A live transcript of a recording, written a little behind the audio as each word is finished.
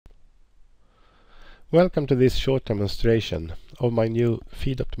Welcome to this short demonstration of my new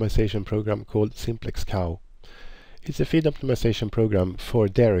feed optimization program called Simplex Cow. It's a feed optimization program for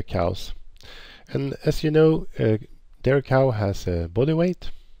dairy cows. And as you know, a dairy cow has a body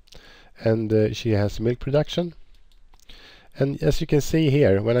weight and she has milk production. And as you can see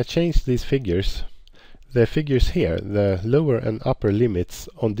here, when I change these figures, the figures here, the lower and upper limits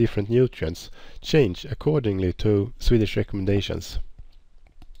on different nutrients, change accordingly to Swedish recommendations.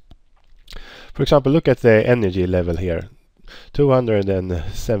 For example, look at the energy level here,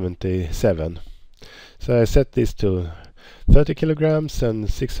 277. So I set this to 30 kilograms and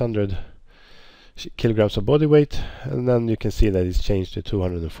 600 kilograms of body weight, and then you can see that it's changed to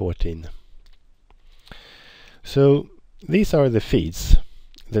 214. So these are the feeds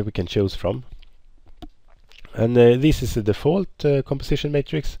that we can choose from. And this is the default composition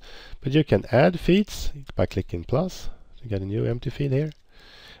matrix, but you can add feeds by clicking plus. You get a new empty feed here.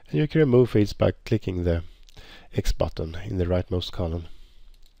 And you can remove feeds by clicking the X button in the rightmost column.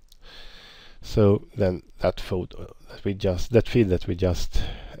 So then that feed that we just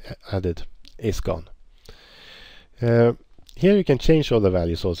added is gone. Here you can change all the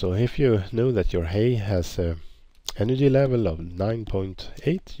values also. If you know that your hay has a energy level of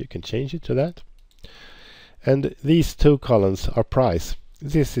 9.8, you can change it to that. And these two columns are price.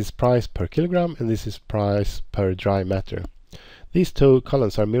 This is price per kilogram and this is price per dry matter. These two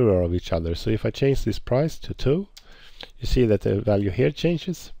columns are mirror of each other, so if I change this price to 2, you see that the value here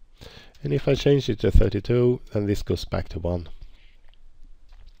changes, and if I change it to 32, then this goes back to 1.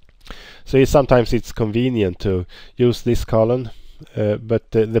 So sometimes it's convenient to use this column,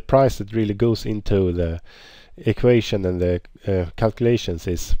 but the price that really goes into the equation and the calculations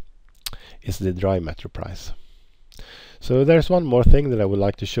is the dry matter price. So there's one more thing that I would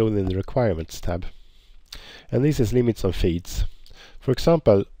like to show in the requirements tab, and this is limits on feeds. For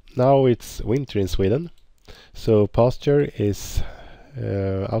example, now it's winter in Sweden, so pasture is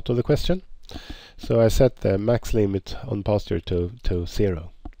out of the question. So I set the max limit on pasture to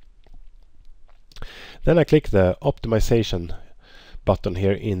 0. Then I click the optimization button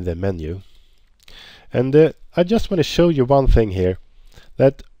here in the menu. And I just want to show you one thing here,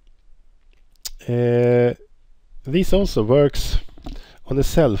 that this also works on a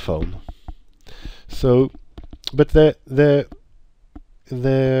cell phone. So, but the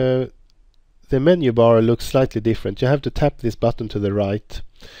menu bar looks slightly different. You have to tap this button to the right,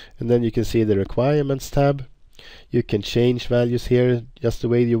 and then you can see the requirements tab. You can change values here just the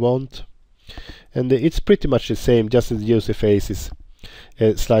way you want, and it's pretty much the same, just the user face is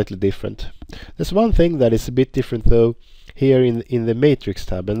slightly different. There's one thing that is a bit different though here in the matrix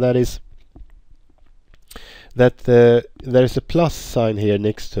tab, and that is that there's a plus sign here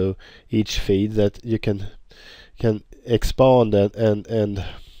next to each feed that you can expand and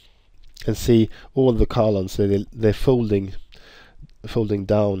see all the columns. They're folding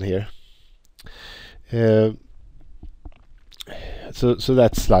down here. So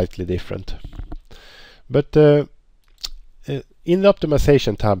that's slightly different. But in the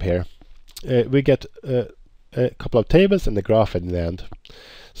optimization tab here, we get a couple of tables and a graph at the end.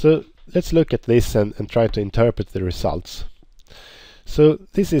 So let's look at this and try to interpret the results. So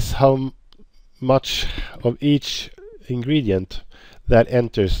this is how much of each ingredient that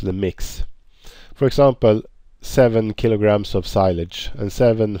enters the mix. For example, 7 kilograms of silage and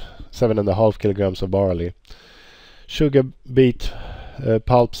 7.5 kilograms of barley. Sugar beet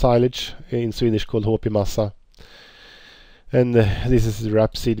pulp silage, in Swedish called HP-massa. And this is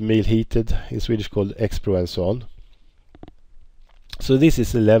rapeseed meal heated, in Swedish called X-Pro, and so on. So this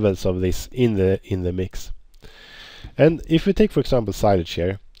is the levels of this in the mix. And if we take, for example, silage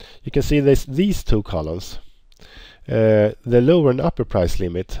here, you can see these two columns, the lower and upper price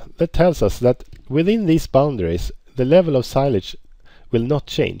limit. That tells us that within these boundaries, the level of silage will not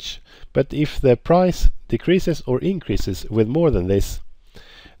change. But if the price decreases or increases with more than this,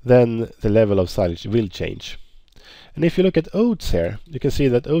 then the level of silage will change. And if you look at oats here, you can see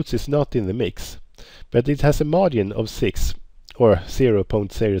that oats is not in the mix, but it has a margin of 6 or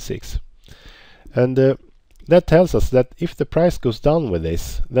 0.06. And that tells us that if the price goes down with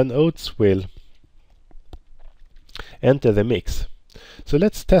this, then oats will enter the mix. So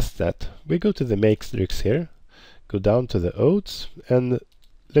let's test that. We go to the matrix here, go down to the oats, and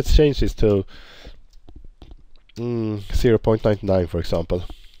let's change this to 0.99, for example.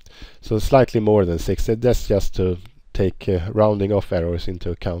 So slightly more than 6. That's just to take rounding off errors into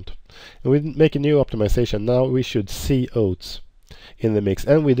account. And we make a new optimization. Now we should see oats in the mix,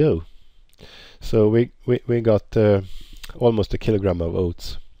 and we do. So we got almost a kilogram of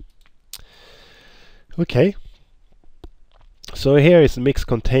oats. Okay, so here is the mix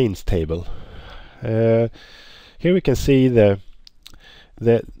contains table, Here we can see the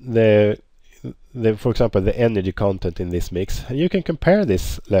for example the energy content in this mix, and you can compare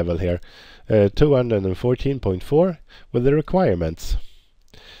this level here, 214.4, with the requirements.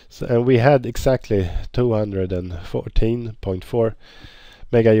 So, and we had exactly 214.4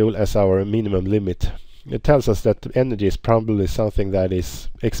 megajoule as our minimum limit. It tells us that energy is probably something that is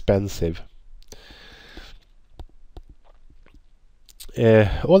expensive.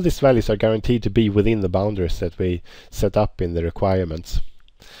 All these values are guaranteed to be within the boundaries that we set up in the requirements.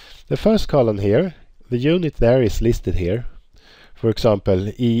 The first column here, the unit there is listed here. For example,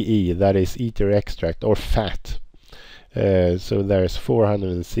 EE, that is ether extract or fat. So there's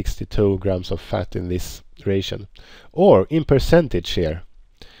 462 grams of fat in this ration. Or in percentage here,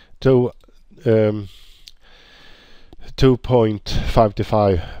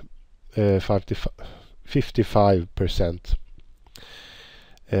 55%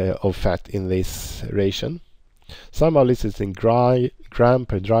 of fat in this ration. Somehow listed in gram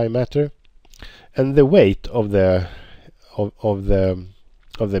per dry matter, and the weight of the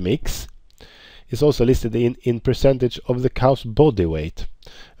mix is also listed in percentage of the cow's body weight,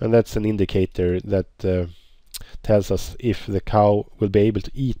 and that's an indicator that tells us if the cow will be able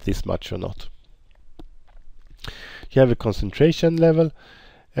to eat this much or not. You have a concentration level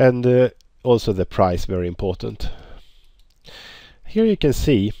and also the price, very important. Here you can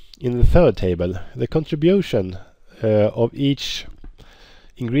see in the third table the contribution of each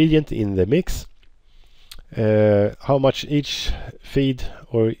ingredient in the mix, how much each feed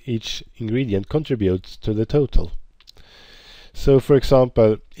or each ingredient contributes to the total. So for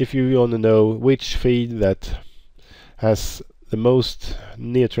example, if you want to know which feed that has the most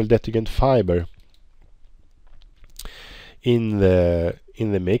neutral detergent fiber in the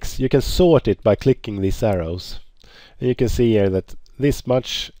mix, you can sort it by clicking these arrows, and you can see here that this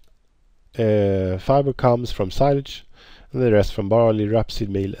much fiber comes from silage and the rest from barley, rapeseed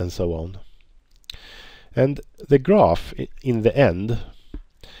meal, and so on. And the graph in the end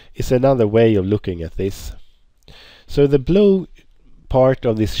is another way of looking at this. So the blue part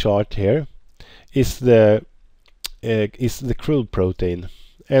of this chart here is the crude protein,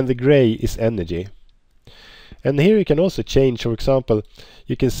 and the gray is energy. And here you can also change, for example,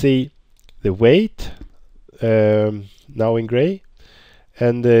 you can see the weight now in gray,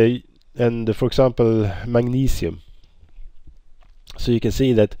 and for example magnesium. So you can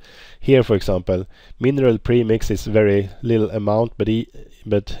see that here, for example, mineral premix is very little amount, but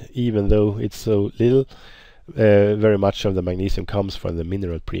even though it's so little, very much of the magnesium comes from the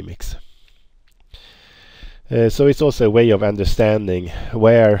mineral premix. So it's also a way of understanding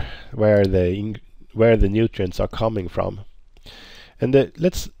where the nutrients are coming from. And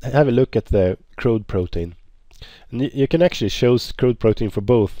let's have a look at the crude protein. And you can actually choose crude protein for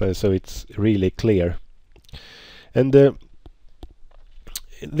both, so it's really clear. And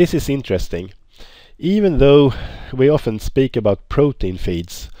this is interesting. Even though we often speak about protein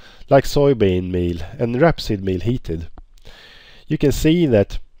feeds like soybean meal and rapeseed meal heated, you can see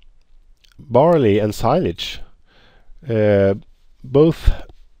that barley and silage both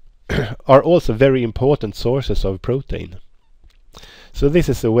are also very important sources of protein. So this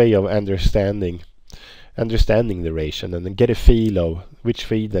is a way of understanding the ration and then get a feel of which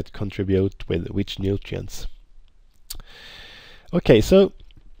feed that contribute with which nutrients. Okay, so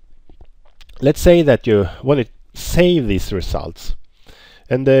let's say that you want to save these results,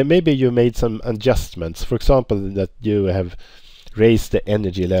 and maybe you made some adjustments. For example, that you have raised the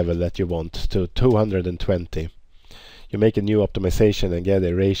energy level that you want to 220. You make a new optimization and get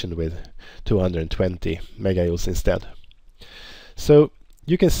a ration with 220 megajoules instead. So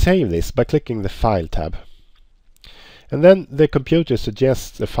you can save this by clicking the File tab. And then the computer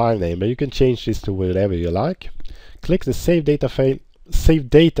suggests a file name, but you can change this to whatever you like. Click the Save Data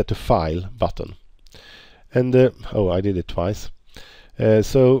to File button. And oh, I did it twice.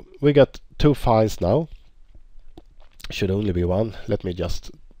 So we got two files now. Should only be one. Let me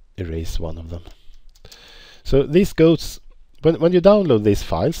just erase one of them. So this goes, when you download these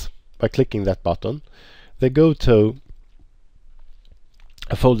files by clicking that button, they go to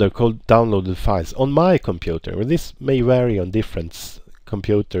a folder called Downloaded Files on my computer. Well, this may vary on different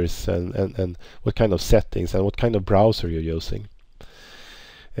computers and what kind of settings and what kind of browser you're using.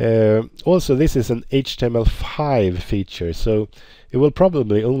 Also, this is an HTML5 feature, so it will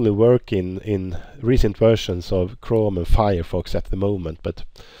probably only work in recent versions of Chrome and Firefox at the moment, but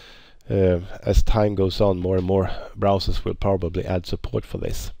as time goes on, more and more browsers will probably add support for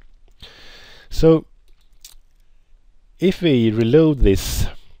this. So if we reload this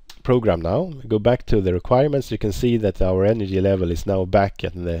program now, go back to the requirements, you can see that our energy level is now back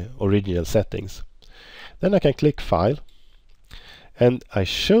at the original settings. Then I can click File, and I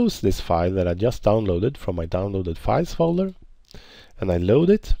chose this file that I just downloaded from my downloaded files folder, and I load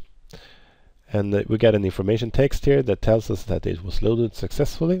it, and we get an information text here that tells us that it was loaded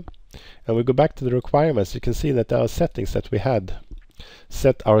successfully. And we go back to the requirements. You can see that our settings that we had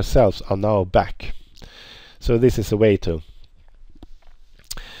set ourselves are now back. So this is a way to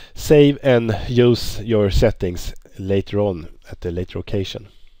save and use your settings later on at a later occasion.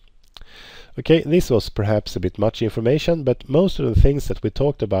 Okay, this was perhaps a bit much information, but most of the things that we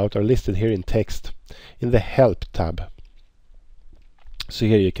talked about are listed here in text in the Help tab. So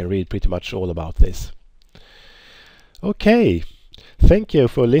here you can read pretty much all about this. Okay, thank you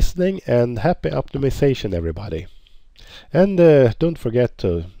for listening, and happy optimization, everybody. And don't forget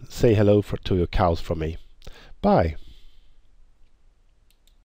to say hello to your cows from me. Bye.